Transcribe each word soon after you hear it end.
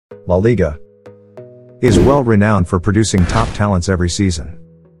La Liga is well renowned for producing top talents every season.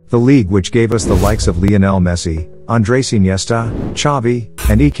 The league, which gave us the likes of Lionel Messi, Andrés Iniesta, Xavi,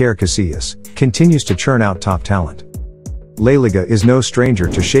 and Iker Casillas, continues to churn out top talent. La Liga is no stranger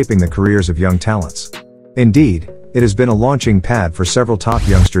to shaping the careers of young talents. Indeed, it has been a launching pad for several top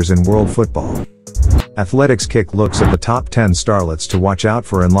youngsters in world football. Athletics Kick looks at the top 10 starlets to watch out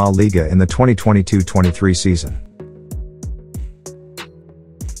for in La Liga in the 2022-23 season.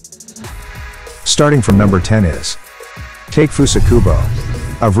 Starting from number 10 is Takefusa Kubo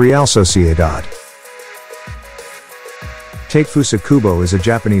of Real Sociedad. Takefusa Kubo is a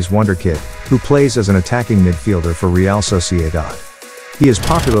Japanese wonderkid who plays as an attacking midfielder for Real Sociedad. He is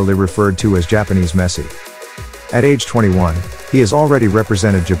popularly referred to as Japanese Messi. At age 21, he has already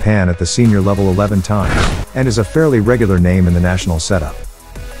represented Japan at the senior level 11 times, and is a fairly regular name in the national setup.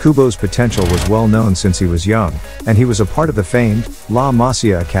 Kubo's potential was well known since he was young, and he was a part of the famed La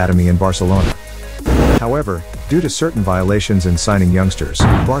Masia Academy in Barcelona. However, due to certain violations in signing youngsters,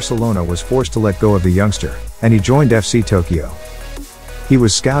 Barcelona was forced to let go of the youngster, and he joined FC Tokyo. He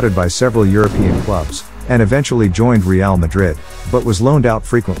was scouted by several European clubs, and eventually joined Real Madrid, but was loaned out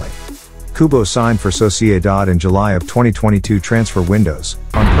frequently. Kubo signed for Sociedad in July of 2022 transfer windows,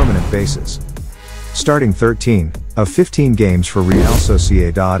 on permanent basis. Starting 13 of 15 games for Real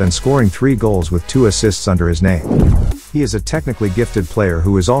Sociedad and scoring 3 goals with 2 assists under his name. He is a technically gifted player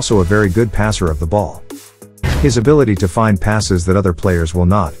who is also a very good passer of the ball. His ability to find passes that other players will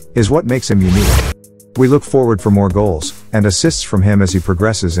not, is what makes him unique. We look forward for more goals and assists from him as he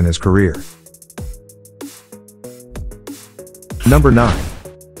progresses in his career. Number 9.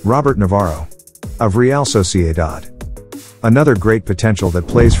 Robert Navarro of Real Sociedad. Another great potential that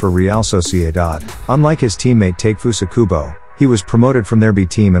plays for Real Sociedad. Unlike his teammate Takefusa Kubo, he was promoted from their B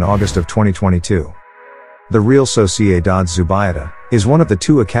team in August of 2022. The Real Sociedad Zubaida is one of the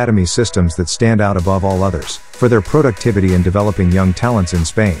 2 academy systems that stand out above all others for their productivity in developing young talents in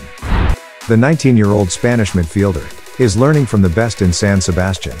Spain. The 19-year-old Spanish midfielder is learning from the best in San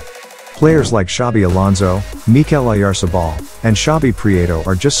Sebastian. Players like Xabi Alonso, Mikel Oyarzabal, and Xavi Prieto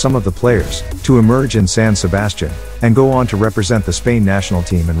are just some of the players to emerge in San Sebastian and go on to represent the Spain national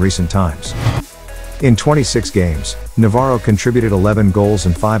team in recent times. In 26 games, Navarro contributed 11 goals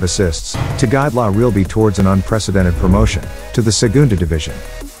and 5 assists to guide La Real B towards an unprecedented promotion to the Segunda Division.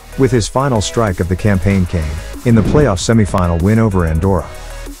 With his final strike of the campaign came in the playoff semi-final win over Andorra.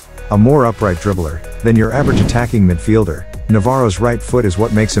 A more upright dribbler than your average attacking midfielder, Navarro's right foot is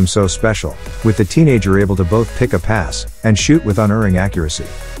what makes him so special, with the teenager able to both pick a pass and shoot with unerring accuracy.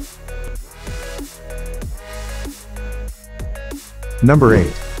 Number 8.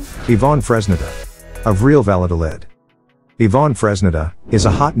 Iván Fresneda of Real Valladolid. Iván Fresneda is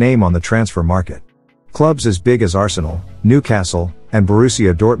a hot name on the transfer market. Clubs as big as Arsenal, Newcastle, and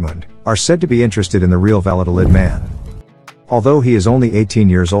Borussia Dortmund are said to be interested in the Real Valladolid man. Although he is only 18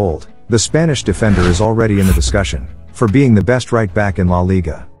 years old, the Spanish defender is already in the discussion for being the best right back in La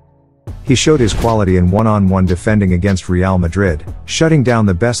Liga. He showed his quality in one-on-one defending against Real Madrid, shutting down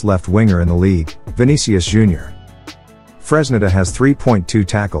the best left winger in the league, Vinicius Jr. Fresneda has 3.2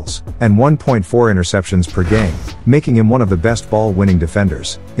 tackles and 1.4 interceptions per game, making him one of the best ball-winning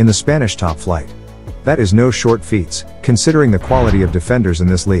defenders in the Spanish top flight. That is no short feat, considering the quality of defenders in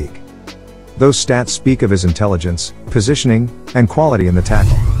this league. Those stats speak of his intelligence, positioning, and quality in the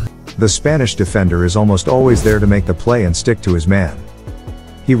tackle. The Spanish defender is almost always there to make the play and stick to his man.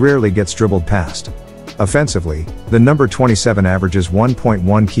 He rarely gets dribbled past. Offensively, the number 27 averages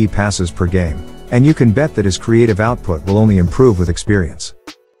 1.1 key passes per game, and you can bet that his creative output will only improve with experience.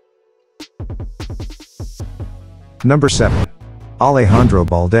 Number 7. Alejandro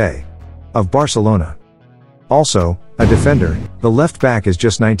Balde of Barcelona. Also, a defender, the left back is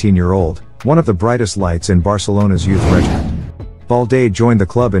just 19-year-old, one of the brightest lights in Barcelona's youth regiment. Balde joined the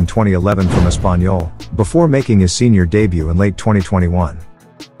club in 2011 from Espanyol, before making his senior debut in late 2021.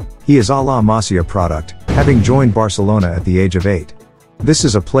 He is a La Masia product, having joined Barcelona at the age of 8. This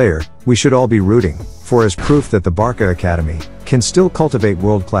is a player we should all be rooting for as proof that the Barca Academy can still cultivate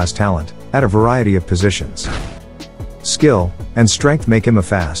world-class talent at a variety of positions. Skill and strength make him a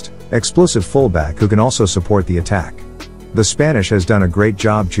fast, explosive fullback who can also support the attack. The Spanish has done a great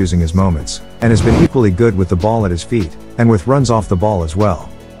job choosing his moments, and has been equally good with the ball at his feet, and with runs off the ball as well.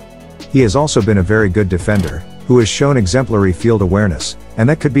 He has also been a very good defender, who has shown exemplary field awareness, and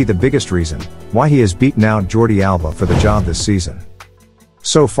that could be the biggest reason why he has beaten out Jordi Alba for the job this season.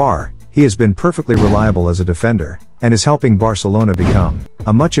 So far, he has been perfectly reliable as a defender, and is helping Barcelona become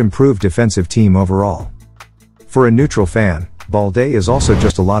a much improved defensive team overall. For a neutral fan, Balde is also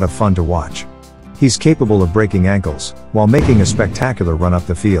just a lot of fun to watch. He's capable of breaking ankles, while making a spectacular run up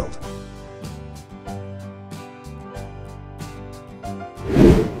the field.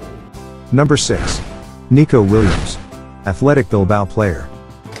 Number 6. Nico Williams. Athletic Bilbao player.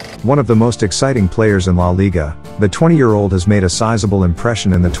 One of the most exciting players in La Liga, the 20-year-old has made a sizable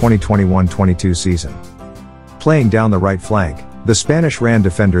impression in the 2021-22 season. Playing down the right flank, the Spanish ran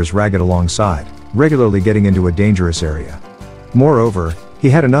defenders ragged alongside, regularly getting into a dangerous area. Moreover, he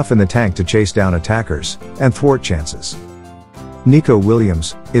had enough in the tank to chase down attackers and thwart chances. Nico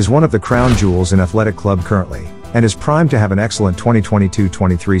Williams is one of the crown jewels in Athletic Club currently, and is primed to have an excellent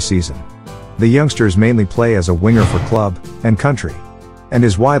 2022-23 season. The youngsters mainly play as a winger for club and country, and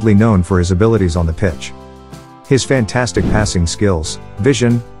is widely known for his abilities on the pitch. His fantastic passing skills,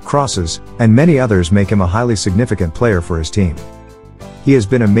 vision, crosses, and many others make him a highly significant player for his team. He has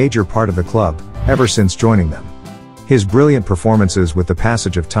been a major part of the club ever since joining them. His brilliant performances with the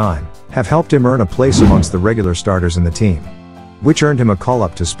passage of time have helped him earn a place amongst the regular starters in the team, which earned him a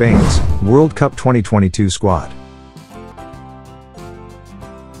call-up to Spain's World Cup 2022 squad.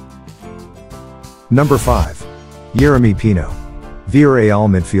 Number 5. Yeremi Pino. Villarreal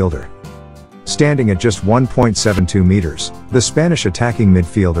midfielder. Standing at just 1.72 meters, the Spanish attacking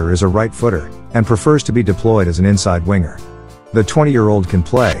midfielder is a right footer, and prefers to be deployed as an inside winger. The 20-year-old can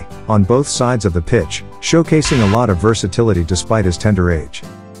play on both sides of the pitch, showcasing a lot of versatility despite his tender age.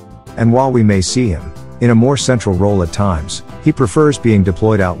 And while we may see him in a more central role at times, he prefers being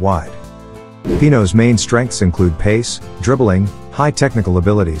deployed out wide. Pino's main strengths include pace, dribbling, high technical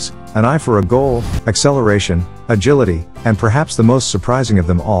abilities, an eye for a goal, acceleration, agility, and perhaps the most surprising of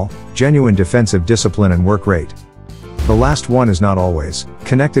them all, genuine defensive discipline and work rate. The last one is not always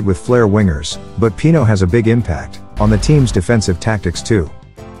connected with flair wingers, but Pino has a big impact on the team's defensive tactics too.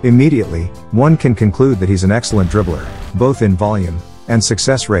 Immediately, one can conclude that he's an excellent dribbler, both in volume and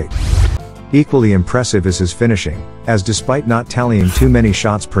success rate. Equally impressive is his finishing, as despite not tallying too many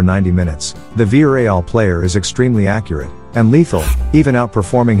shots per 90 minutes, the Villarreal player is extremely accurate and lethal, even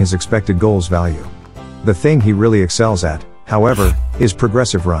outperforming his expected goals value. The thing he really excels at, however, is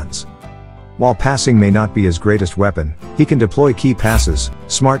progressive runs. While passing may not be his greatest weapon, he can deploy key passes,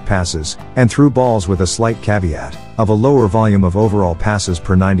 smart passes, and through balls with a slight caveat of a lower volume of overall passes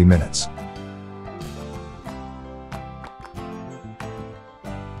per 90 minutes.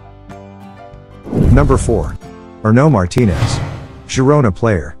 Number 4. Arnau Martinez. Girona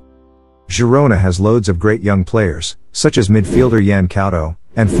player. Girona has loads of great young players, such as midfielder Yan Couto,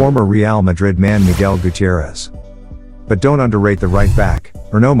 and former Real Madrid man Miguel Gutierrez. But don't underrate the right back,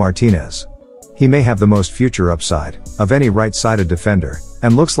 Arnau Martinez. He may have the most future upside of any right-sided defender,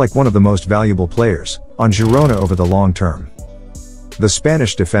 and looks like one of the most valuable players on Girona over the long term. The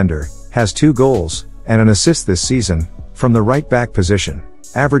Spanish defender has 2 goals and an assist this season from the right-back position,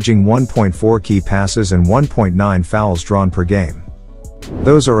 averaging 1.4 key passes and 1.9 fouls drawn per game.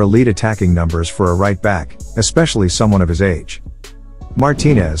 Those are elite attacking numbers for a right-back, especially someone of his age.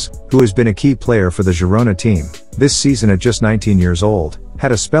 Martinez, who has been a key player for the Girona team this season at just 19 years old,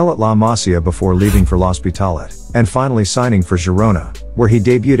 had a spell at La Masia before leaving for L'Hospitalet, and finally signing for Girona, where he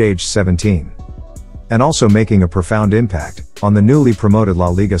debuted aged 17. And also making a profound impact on the newly promoted La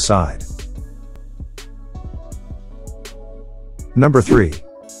Liga side. Number 3.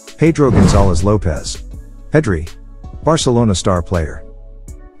 Pedro González López. Pedri. Barcelona star player.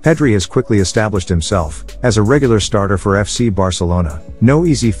 Pedri has quickly established himself as a regular starter for FC Barcelona, no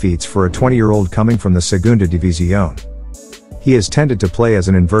easy feats for a 20-year-old coming from the Segunda División. He has tended to play as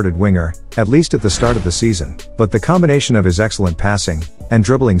an inverted winger, at least at the start of the season, but the combination of his excellent passing and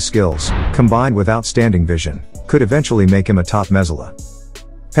dribbling skills, combined with outstanding vision, could eventually make him a top mezzala.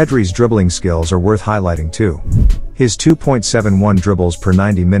 Pedri's dribbling skills are worth highlighting too. His 2.71 dribbles per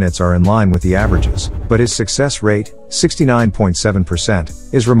 90 minutes are in line with the averages, but his success rate,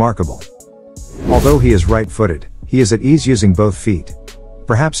 69.7%, is remarkable. Although he is right-footed, he is at ease using both feet.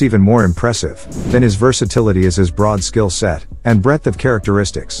 Perhaps even more impressive than his versatility is his broad skill set and breadth of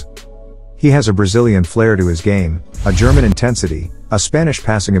characteristics. He has a Brazilian flair to his game, a German intensity, a Spanish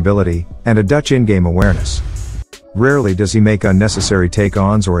passing ability, and a Dutch in-game awareness. Rarely does he make unnecessary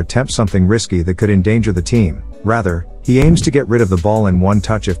take-ons or attempt something risky that could endanger the team. Rather, he aims to get rid of the ball in one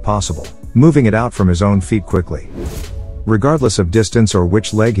touch if possible, moving it out from his own feet quickly. Regardless of distance or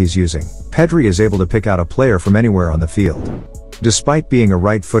which leg he's using, Pedri is able to pick out a player from anywhere on the field. Despite being a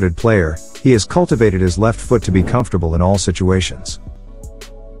right-footed player, he has cultivated his left foot to be comfortable in all situations.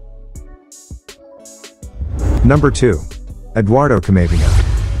 Number 2. Eduardo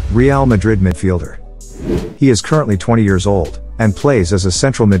Camavinga. Real Madrid midfielder. He is currently 20 years old, and plays as a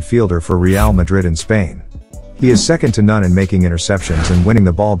central midfielder for Real Madrid in Spain. He is second to none in making interceptions and winning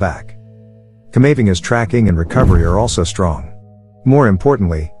the ball back. Camavinga's tracking and recovery are also strong. More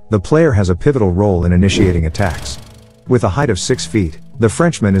importantly, the player has a pivotal role in initiating attacks. With a height of 6 feet, the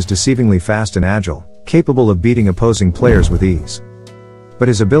Frenchman is deceivingly fast and agile, capable of beating opposing players with ease. But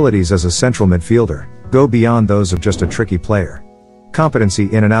his abilities as a central midfielder go beyond those of just a tricky player. Competency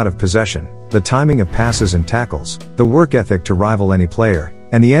in and out of possession, the timing of passes and tackles, the work ethic to rival any player,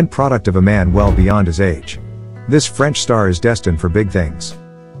 and the end product of a man well beyond his age. This French star is destined for big things.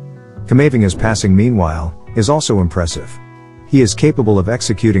 Camavinga's passing, meanwhile, is also impressive. He is capable of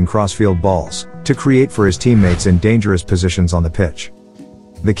executing cross-field balls to create for his teammates in dangerous positions on the pitch.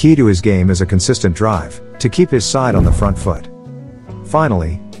 The key to his game is a consistent drive to keep his side on the front foot.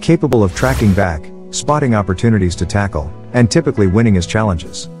 Finally, capable of tracking back, spotting opportunities to tackle, and typically winning his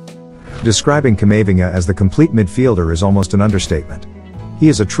challenges. Describing Camavinga as the complete midfielder is almost an understatement. He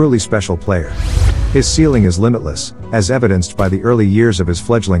is a truly special player. His ceiling is limitless, as evidenced by the early years of his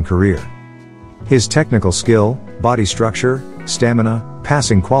fledgling career. His technical skill, body structure, stamina,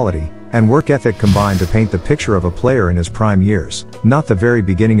 passing quality, and work ethic combine to paint the picture of a player in his prime years, not the very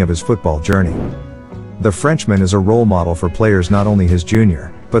beginning of his football journey. The Frenchman is a role model for players not only his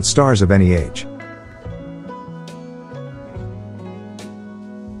junior, but stars of any age.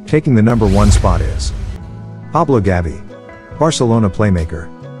 Taking the number 1 spot is Pablo Gavi, Barcelona playmaker.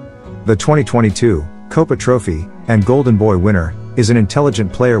 The 2022 Copa Trophy and Golden Boy winner is an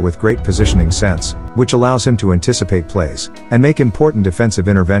intelligent player with great positioning sense, which allows him to anticipate plays and make important defensive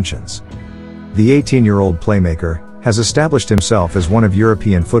interventions. The 18-year-old playmaker has established himself as one of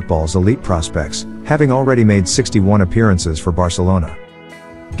European football's elite prospects, having already made 61 appearances for Barcelona.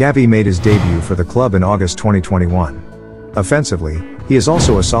 Gavi made his debut for the club in August 2021. Offensively, he is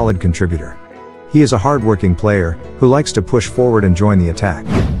also a solid contributor. He is a hard-working player who likes to push forward and join the attack.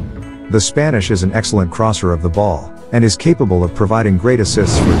 The Spanish is an excellent crosser of the ball and is capable of providing great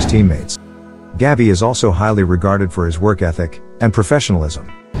assists for his teammates. Gavi is also highly regarded for his work ethic and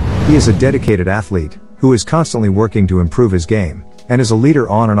professionalism. He is a dedicated athlete who is constantly working to improve his game and is a leader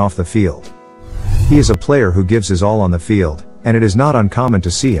on and off the field. He is a player who gives his all on the field, and it is not uncommon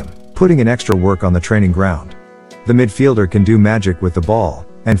to see him putting in extra work on the training ground. The midfielder can do magic with the ball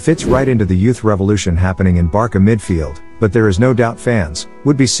and fits right into the youth revolution happening in Barca midfield, but there is no doubt fans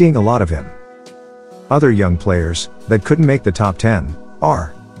would be seeing a lot of him. Other young players that couldn't make the top 10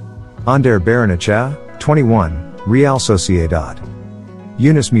 are Ander Barrenechea, 21, Real Sociedad;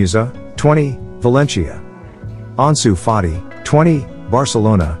 Yunus Musa, 20, Valencia; Ansu Fati, 20,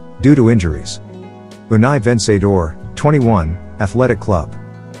 Barcelona, due to injuries; Unai Vencedor, 21, Athletic Club.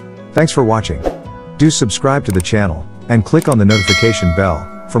 Thanks for watching. Do subscribe to the channel, and click on the notification bell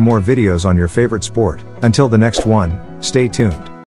for more videos on your favorite sport. Until the next one, stay tuned.